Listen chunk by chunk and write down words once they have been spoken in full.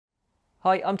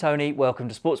Hi, I'm Tony. Welcome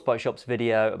to Sports Bike Shop's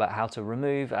video about how to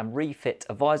remove and refit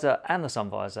a visor and the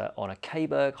sun visor on a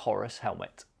Caberg Horus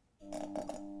helmet.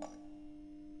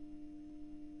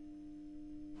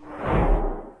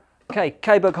 Okay,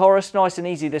 Caberg Horus, nice and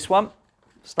easy this one.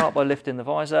 Start by lifting the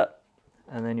visor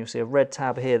and then you'll see a red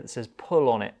tab here that says pull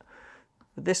on it.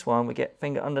 With this one we get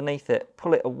finger underneath it,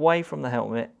 pull it away from the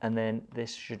helmet and then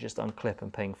this should just unclip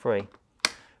and ping free.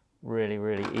 Really,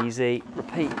 really easy.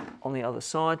 Repeat on the other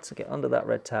side, so get under that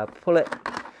red tab, pull it,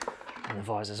 and the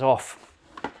visor's off.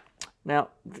 Now,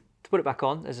 to put it back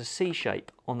on, there's a C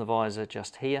shape on the visor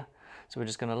just here. So we're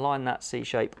just going to line that C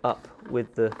shape up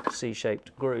with the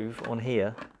C-shaped groove on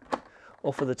here.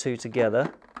 Offer the two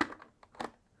together.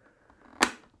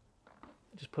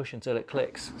 Just push until it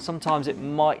clicks. Sometimes it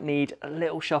might need a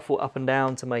little shuffle up and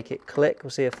down to make it click.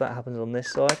 We'll see if that happens on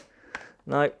this side.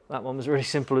 No, that one was really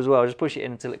simple as well. Just push it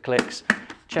in until it clicks,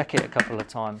 check it a couple of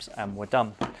times and we're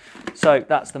done. So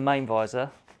that's the main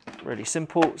visor, really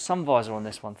simple. Sun visor on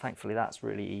this one, thankfully that's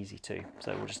really easy too.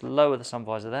 So we'll just lower the sun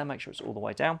visor there, make sure it's all the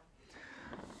way down.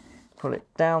 Pull it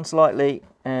down slightly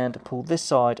and pull this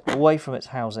side away from its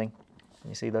housing.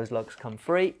 You see those lugs come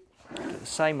free. Do the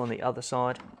same on the other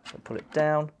side. So pull it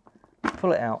down,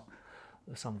 pull it out,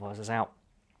 the sun visor's out.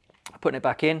 Putting it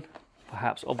back in,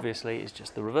 perhaps obviously is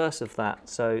just the reverse of that.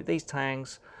 So these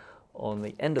tangs on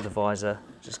the end of the visor,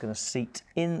 just going to seat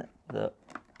in the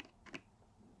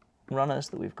runners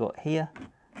that we've got here.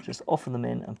 Just offer them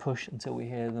in and push until we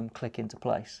hear them click into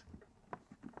place.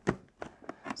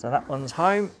 So that one's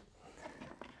home.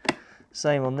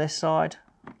 Same on this side.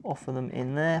 Offer them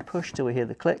in there, push till we hear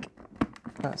the click.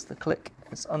 That's the click.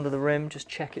 It's under the rim. Just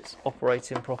check it's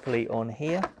operating properly on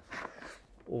here.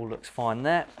 All looks fine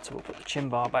there, so we'll put the chin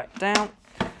bar back down.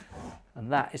 And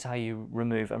that is how you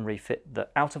remove and refit the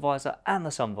outer visor and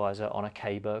the sun visor on a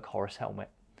Caberg Horus helmet.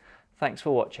 Thanks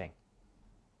for watching.